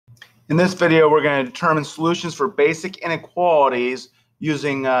In this video, we're going to determine solutions for basic inequalities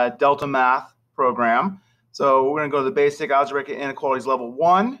using DeltaMath program. So we're going to go to the basic algebraic inequalities level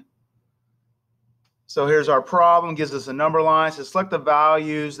 1. So here's our problem. It gives us a number line. So select the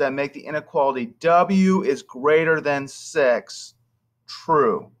values that make the inequality W is greater than 6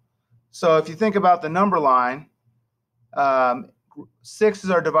 true. So if you think about the number line, 6 is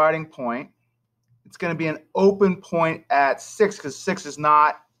our dividing point. It's going to be an open point at 6 because 6 is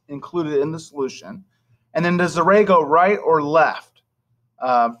not included in the solution. And then does the ray go right or left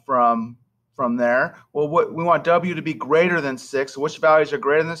from there? Well, we want W to be greater than 6. So which values are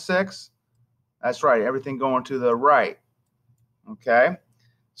greater than 6? That's right, everything going to the right. Okay,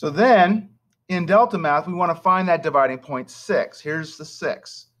 so then in DeltaMath, we want to find that dividing point 6. Here's the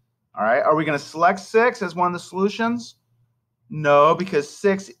 6. All right, are we going to select 6 as one of the solutions? No, because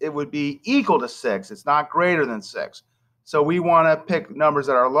 6, it would be equal to 6. It's not greater than 6. So we want to pick numbers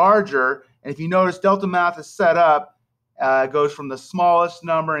that are larger. And if you notice, DeltaMath is set up, goes from the smallest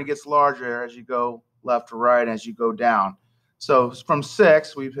number and gets larger as you go left to right as you go down. So from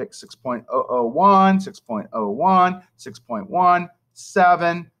 6, we pick 6.001, 6.01, 6.1,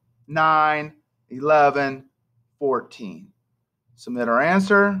 7, 9, 11, 14. Submit our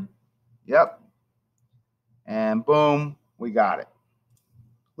answer. Yep. And boom, we got it.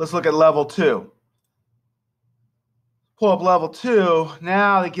 Let's look at level 2. Pull up level 2.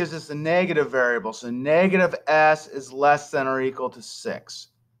 Now it gives us a negative variable. So negative s is less than or equal to 6.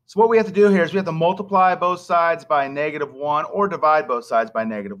 So what we have to do here is we have to multiply both sides by -1 or divide both sides by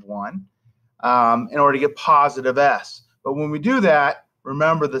 -1 in order to get positive s. But when we do that,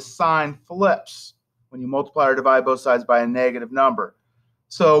 remember the sign flips when you multiply or divide both sides by a negative number.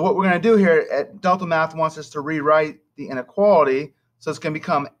 So what we're going to do here at DeltaMath wants us to rewrite the inequality. So it's going to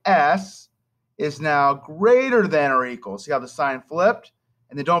become s is now greater than or equal. See how the sign flipped?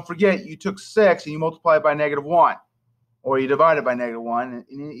 And then don't forget, you took 6 and you multiplied by -1. Or you divide it by -1.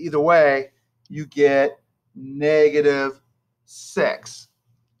 And either way, you get -6.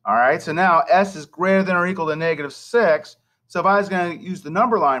 All right, so now s is greater than or equal to -6. So if I was going to use the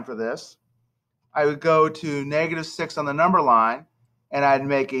number line for this, I would go to -6 on the number line, and I'd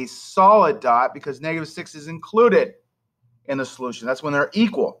make a solid dot because -6 is included in the solution. That's when they're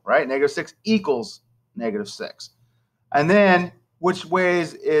equal, right? -6 equals -6. And then which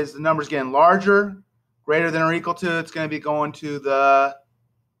ways is the numbers getting larger? Greater than or equal to, it's going to be going to the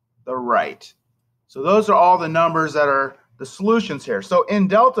right. So those are all the numbers that are the solutions here. So in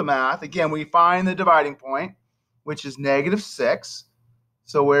DeltaMath, again, we find the dividing point, which is -6.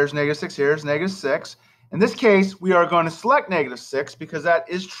 So where's -6? Here's -6. In this case, we are going to select -6 because that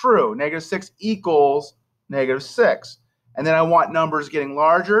is true. -6 equals -6. And then I want numbers getting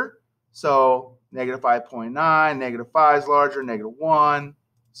larger. So -5.9, -5 is larger, -1,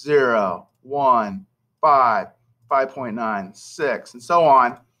 0, 1, 5, 5.9, 6, and so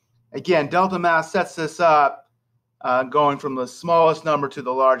on. Again, DeltaMath sets this up going from the smallest number to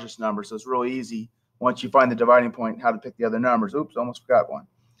the largest number. So it's really easy once you find the dividing point how to pick the other numbers. Oops, almost forgot one.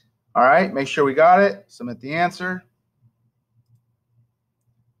 All right, make sure we got it. Submit the answer.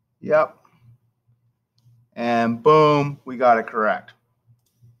 Yep. And boom, we got it correct.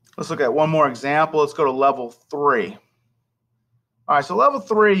 Let's look at one more example. Let's go to level 3. All right, so level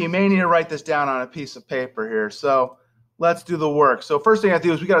 3, you may need to write this down on a piece of paper here. So let's do the work. So first thing I have to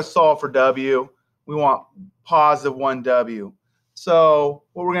do is we got to solve for W. We want positive 1W. So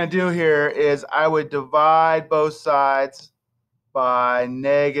what we're going to do here is I would divide both sides by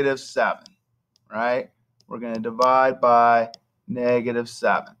 -7, right? We're going to divide by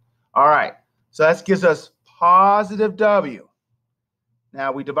 -7. All right, so that gives us positive W.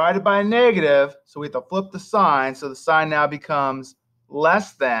 Now we divided by a negative, so we have to flip the sign. So the sign now becomes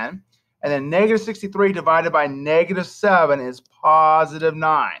less than. And then -63 divided by -7 is positive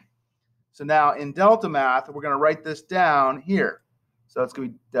 9. So now in DeltaMath, we're going to write this down here. So it's going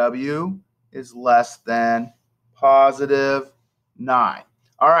to be W is less than positive 9.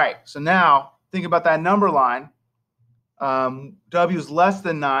 All right, so now think about that number line. W is less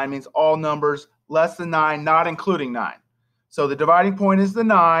than 9 means all numbers less than 9, not including 9. So the dividing point is the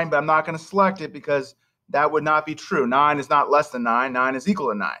 9, but I'm not going to select it because that would not be true. 9 is not less than 9. 9 is equal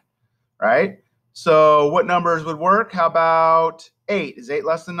to 9, right? So what numbers would work? How about 8? Is 8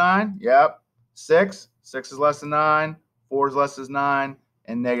 less than 9? Yep. 6? 6 is less than 9. 4 is less than 9.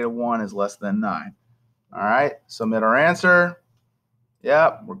 And -1 is less than 9. All right. Submit our answer.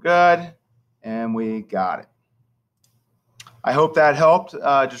 Yep, we're good. And we got it. I hope that helped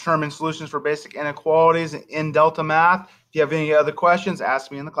determine solutions for basic inequalities in DeltaMath. If you have any other questions, ask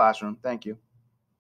me in the classroom. Thank you.